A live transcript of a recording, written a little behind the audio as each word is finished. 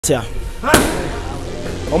Yeah.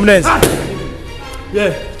 Omunenzi.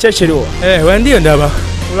 Yeah. Chechiriwo. Wandiyo ndaba.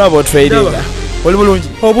 Ulabo trading. Oli bulungi.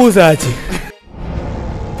 Obuuza ati.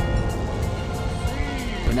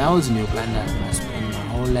 When I was in Uganda, I spent my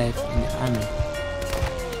whole life in the army.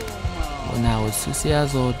 When I was 6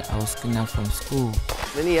 years old, I was kidnapped from school.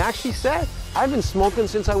 Then he actually said, I've been smoking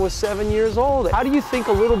since I was 7 years old. How do you think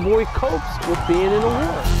a little boy copes with being in a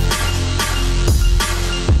war?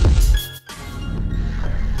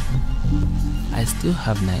 I still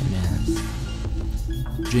have nightmares,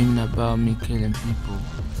 dreaming about me killing people,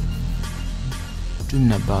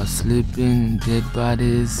 dreaming about sleeping dead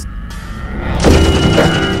bodies.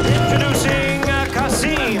 Introducing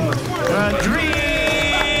Kassim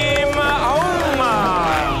Ouma.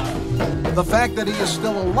 The fact that he is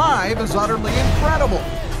still alive is utterly incredible.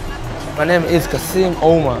 My name is Kassim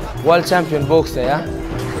Ouma, world champion boxer, yeah?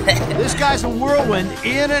 This guy's a whirlwind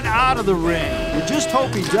in and out of the ring. You just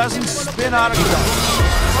hope he doesn't spin out of control.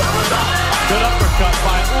 Good uppercut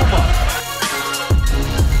by Ouma.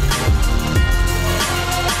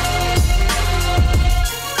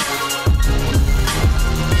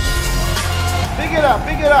 Pick it up,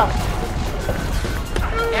 pick it up.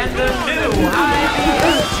 And the new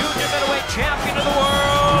IBF Junior Middleweight Champion of the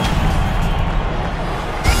world.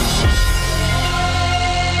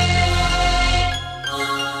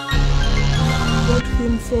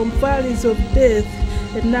 Him from valleys of death,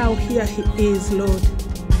 and now here he is, Lord.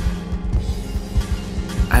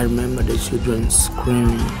 I remember the children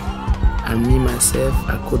screaming, and me myself,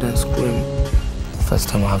 I couldn't scream. First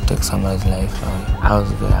time I have to take somebody's life, I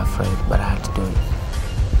was very afraid, but I had to do it.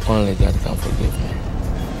 Only God can forgive me.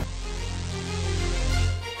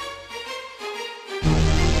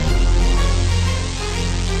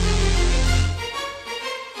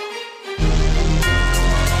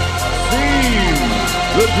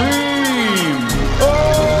 The dream.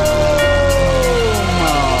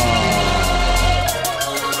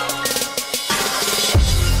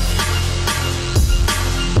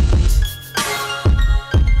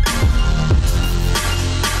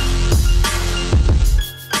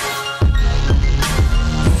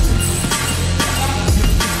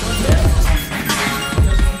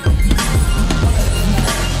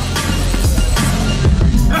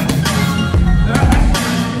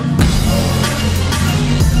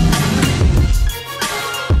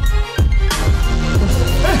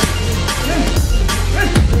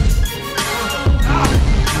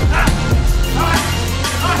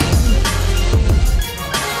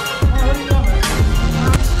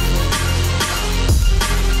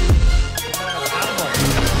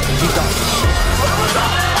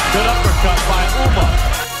 Good uppercut by Ouma.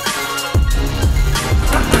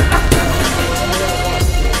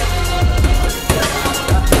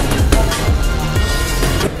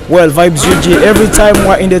 Well, Vibes UG, every time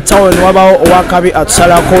we're in the town, waba wakabi at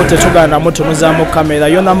Salako, Tetugana Motomuzamu Camera,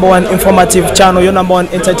 your #1 informative channel, your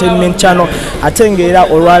 #1 entertainment channel. Atengera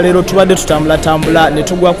olwalero tubadde tutambula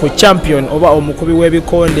netugwa ku champion oba omukubi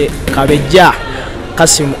w'ebikonde Kabeja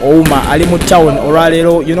Kassim Ouma ali mu town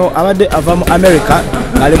olwalero, you know, abadde ava mu America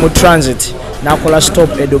ali mu transit nakola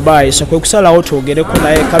stop e Dubai, so kwe kusalawo twogereko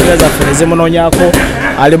naye kamera zaffe nezimunoonyako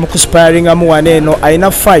ali mu kuspiringa mu waneeno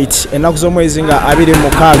alina fight ennaku z'omwezi nga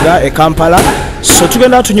 26 e Kampala, so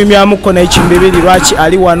tugenda tunyumyamuko n'ekimbibiri lwaki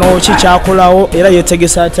ali wano kikyakolawo era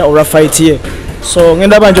yeetegesa atya olwa fight ye, so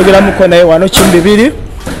ngenda banjogeramuko naye wano kimbibiri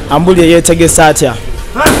ambuli yeetegesa atya.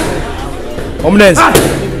 Omunenzi.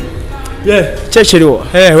 Yeah. Chechiriwo.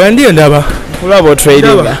 Wandiyo ndaba. Ulabo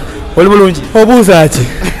trading. Oli bulungi. Obuuza ati.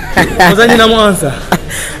 Ozanyi na mwansa.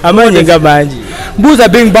 Amanyi nga mangi. Mbuuza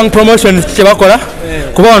Bing Bang Promotions kye bakola.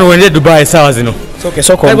 Kuba wano wende Dubai sawa zino. Soke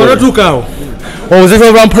soko. Ebo notukawo. Obuze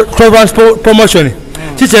promotion.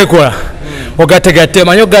 Kikyekola. Ogategatte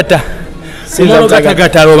manyo gatta. Sinza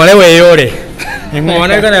gatta lo male weyole.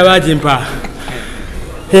 Ngona igana bajimpa.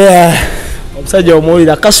 Yeah. Omusajja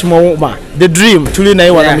omuwulira Kassim Ouma, the dream, tuli naye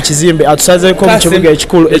wano mu kizimbe atusazeeko mu kibuga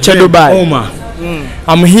ekikulu ekya Dubai.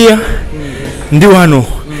 I'm here, ndi wano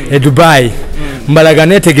e Dubai, mbalaga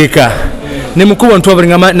netegeka ne mukubo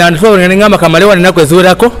ntwabulinga ngamba kamalewa ninaku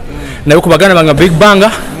eziwerako naye kubagana banga Big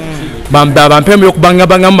Banga bampembe okubanga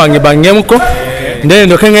bangemuko ndene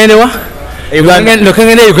ndokengenewa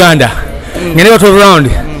ndokengene Uganda ngene wa 12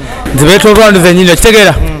 round nzibe 12 round zenyinyo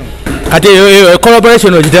kitegera kati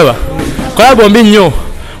collaboration ogiteba kolabo mbi nnyo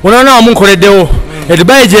unaona wamunkoleddewo e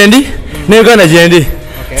Dubai gyendi ne Uganda gyendi,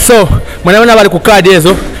 so mwana bali ku card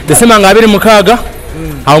ezo Desemba 26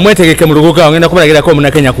 awo mwetegeke mu lugogo ngenda kubalagirako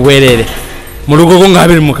mu Kenya kuwerere mu lugogo nga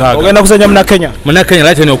 26 ogenda kusanya mu Kenya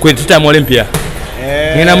lati no kwetita mu Olympia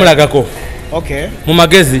ngenda mulagako okay mu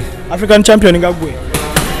magezi African champion nga gwe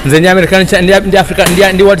nze ndi American ndi Africa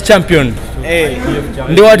ndi world champion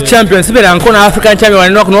ndi world champion sibera nko na African champion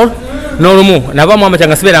waneno kuno nolumu nava mu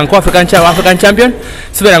amachanga sibera nko African champion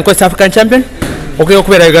sibera nko South African champion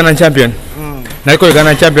okubera Uganda champion naliko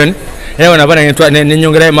Uganda champion leo nabana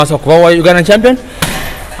nenyongera maso kuba Uganda champion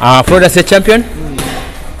Florida State champion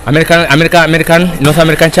American North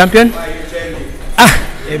American champion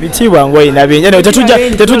ebitibwa ngoyi nabinye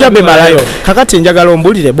tetujja bemalayo kakati njagala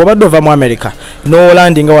ombulire bwobadde ova mu America no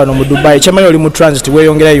landing wano mu Dubai chamanyi oli mu transit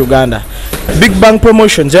weyongera Uganda Big Bang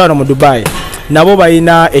Promotions wano mu Dubai nabo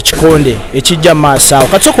bayina ekikonde ekijja maasawo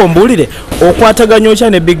katoko ombulire okwataganya okya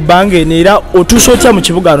ne Big Bang era otuusa otya mu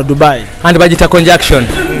kibuga no Dubai and bagita conjunction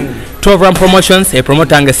 12 Run Promotions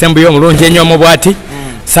promoter ngesembuyo omulungi ennyo mu bwati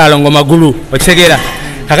Salongo Magulu okitegeera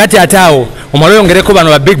kakati ataawo omalo yongereko bano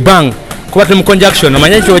ba Big Bang kuba tuli mu conjunction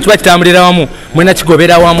omanye kyo kiba kitambulira wamu mwena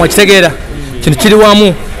kigobera wamu okitegeera kintu kiri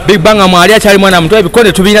wamu Big Bang amwali akyali mwana muto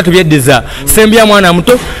ebikonde tubirina tubyeddiza sembya mwana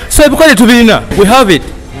muto so ebikonde tubirina we have it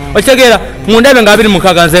okitegeera mundabe nga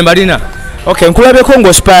 26 nze mbalina okay nkulabeko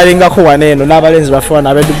ng'osparingako waneeno n'abalenzi baffe wano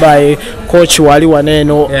ab'e Dubai coach wali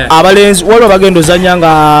waneeno abalenzi waliwo bagenda ozannya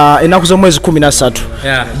nga ennaku z'omwezi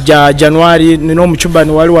 13 January nino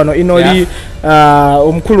omukubani wali wano inoli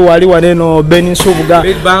omukulu wali waneeno Ben Nsubuga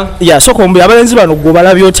soko mbi abalenzi bano gwe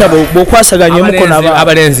balabye otya bw'okwasaganyemu nabo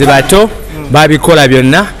abalenzi bato babikola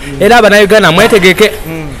byonna era Abannayuganda mwetegeke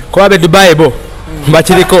kuba ab'e Dubai bo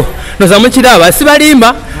bakiriko noza mukiraba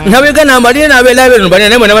sibalimba nabegana amalire nabelabe no bali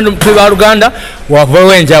nemwe nabantu ba Uganda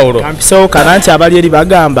wavuwe enjawulo kampiso kana nti abali eri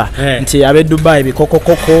bagamba nti ab'e Dubai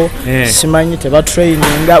bikokokoko simanyi teba training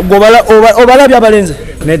obalabye abalenze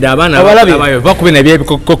nedda abana abayo bakubina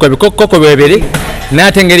bikokoko bebere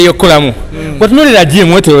natengeri yokulamu kwatunulira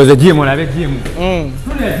gym weteroze gym olabe gym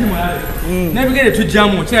tunulira gym olabe nebigere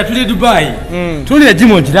tujjamu kya tuli Dubai tunulira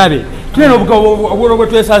gym okirabe tulina obugabo bwe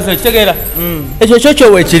twesanze kitegeera ekyo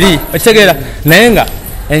kyo wekiri okitegeera naye nga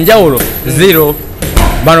enjawulo zero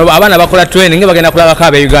bano abaana bakola training bagenda kulabako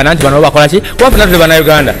ab'e Uganda nti bano bakola ki kubafuna tuli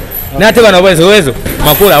Bannayuganda naye ate bano wezo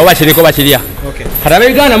makula oba kiriko bakirya kati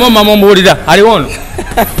ab'e Uganda mama mbuulira aliwoo ono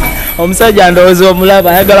omusajja ndowooza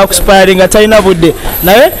omulaba ayagala kusipayaringa talina budde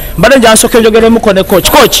naye mbadde njansooka enjogeremuko ne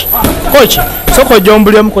coach soko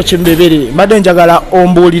gyombuliremuko kimbibiri mbadde njagala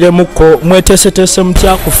ombuuliremuko mweteeseteese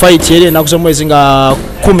mutya ku fight eri ennaku z'omwezi nga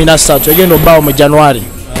 13 egenda obbaawo mu January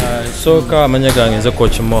soka amanya gange nze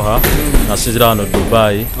coach Moha nasinzira wano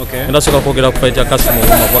Dubai enda soka kwogera ku fight ya Kassim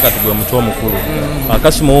Ouma wakati gwe mutu omukulu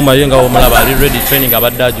Kassim Ouma yenga omulaba ali ready training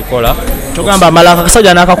abadde agikola tugamba amalaka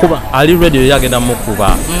kasajja n'akakuba ali ready yagenda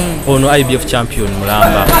mukuba ono IBF champion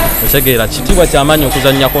mulamba otegeera kitibwa ky'amanyi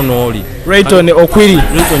okuzannyako n'oli Rayton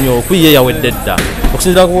okwiye yawedde dda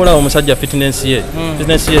okusinzira kuwola omusajja fitness ye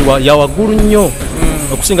yawaggulu nnyo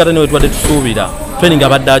okusinga ate newetubadde tusuubira training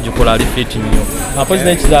abadde agikola ali fit nnyo apozi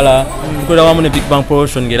n'ekirala tukolera wamu ne Big Bang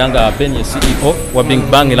Promotion ng'era nga Ben ye CEO wa Big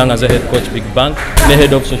Bang era nga nze head coach Big Bang ne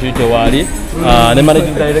head of society waali ne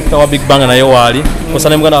managing director wa Big Bang naye waali kosa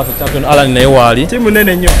ne muganda waffe champion Alan naye waali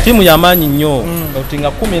tiimu y'amaanyi nnyo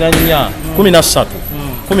otinga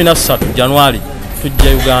 13 January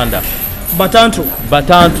tujja Uganda batantu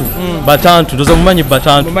toza mumanyi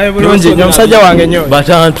batantu omusajja wange nnyo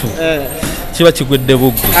batantu kiba kigwedde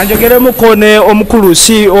buggu anjogeremuko ne omukulu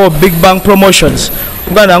CEO Big Bang Promotions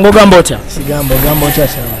muganda ngogamba otya sigamba otya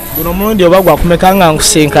sawa guno omulundi oba gwakumeka nga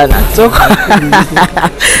nkusinkana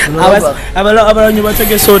abalwanyi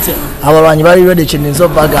bategese otya abalwanyi bali ready kinnizo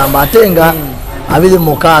bagamba ate nga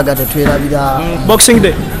 26 tetwerabira boxing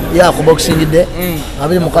day ku boxing day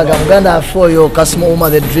 26 muganda affe oyo Kassim Ouma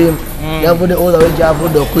the dream yavudde all the way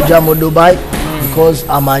gyavudde okujja mu Dubai because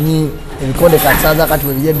amanyi ebikonde kasanza kati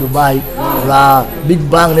bye Dubai la Big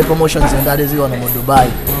Bang ne promotions endala ziri wano mu Dubai.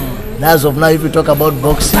 As of now, if you talk about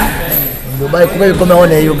boxing in Dubai, kuba bikomewo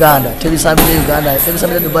ne Uganda tebisambire Uganda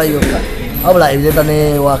tebisambire Dubai yokka abula ebireta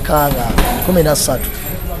ne wakanga 13.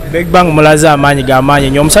 Big Bang mulaze amaanyi g'amaanyi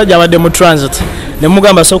nnyo omusajja abadde mu transit ne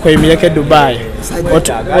mugamba soko emireke Dubai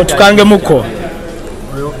otukange muko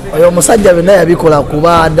oyo omusajja byonna yabikola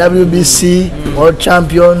kuba WBC world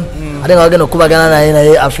champion ate nga bagenda okubagana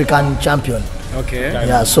naye African champion.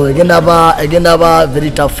 Yeah, so egenda ba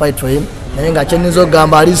very tough fight for him. Naye nga kyenniza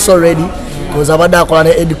okugamba ali so ready because abadde akola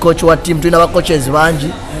ne head coach wa team tulina ba coaches bangi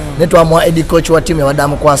ne twamuwa head coach wa team yabadde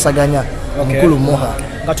amukwasaganya omukulu Moha.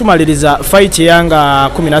 Nga tumaliriza fight yanga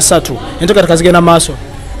 13 enteekateeka zigenda maaso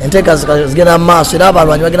zigenda maaso era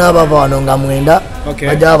abalwanyi bagenda bava wano nga 9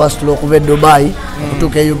 bajja basitula okuva e Dubai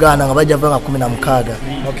okutuuka e Uganda nga bajja nga 16.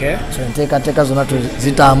 So enteekateeka zonna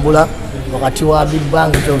zitambula wakati wa Big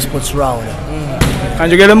Bang to sports round.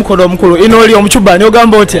 kanjogere mukono omukulu ino oli omucuba ni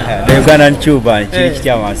ogamba otya Uganda nchuba kiri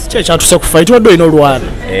kityamansi kye kyatuse ku fight wadde ino olwana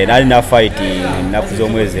nali na fight naku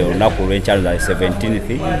z'omwezi olunaku lw'enkyalo za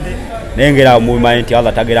 17th nengera mumanyi nti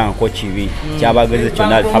Allah tagerangako kibi kyabageze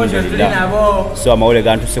kyonna alhamdulillah so amawole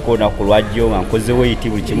gantuseko olunaku lwajjo nga nkoze weight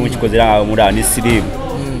buli kimu kikozera nga mula ni slim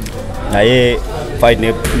naye fight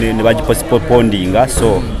ne bagipostponinga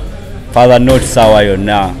so Father not sawa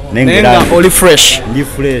yonna nenga oli fresh ndi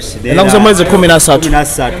fresh na kuzomwezi 13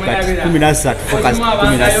 kati 13 focus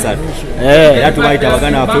 13 era tubaita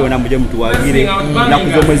bagana apewe na muje mtu wagire na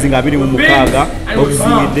kuzomwezi nga 26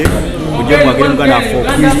 okuzingide muje mwagire mugana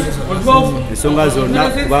afokwizi ensonga zonna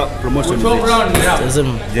kuba promotion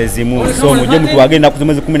zezimu so muje mtu wagire na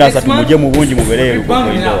kuzomwezi 13 muje mu bungi mubereyo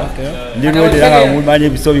kukoindoa ndino ndiranga mumanye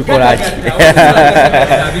bisobi kolaki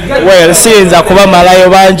well sinza kuba malayo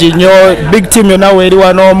banji nyo big team yona weri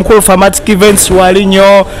wano mukulu Famatic Events wali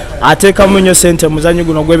nyo ateka munyo sente muzanyo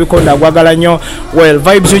guno gwebikonda gwagala nyo well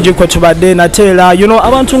vibes uji ko tubadde natela you know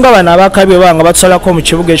abantu nga bana abakabe banga batsalako mu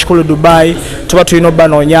kibuga ekikulu Dubai tuba tulino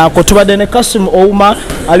banonyako tubadde ne Kassim Ouma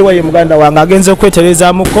aliwa ye muganda wanga agenze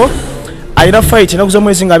kwetereza muko alina fight na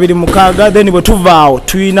kuzomwezi nga 26 then bwe tuvaawo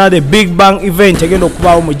tuina the big bang event egenda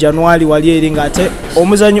okubaawo mu January wali eringa ate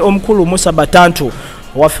omuzanyi omukulu Musa Batantu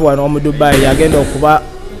wafi wano mu Dubai agenda okuba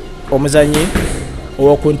omuzanyi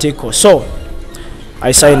owokuntiko so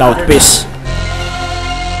I sign out peace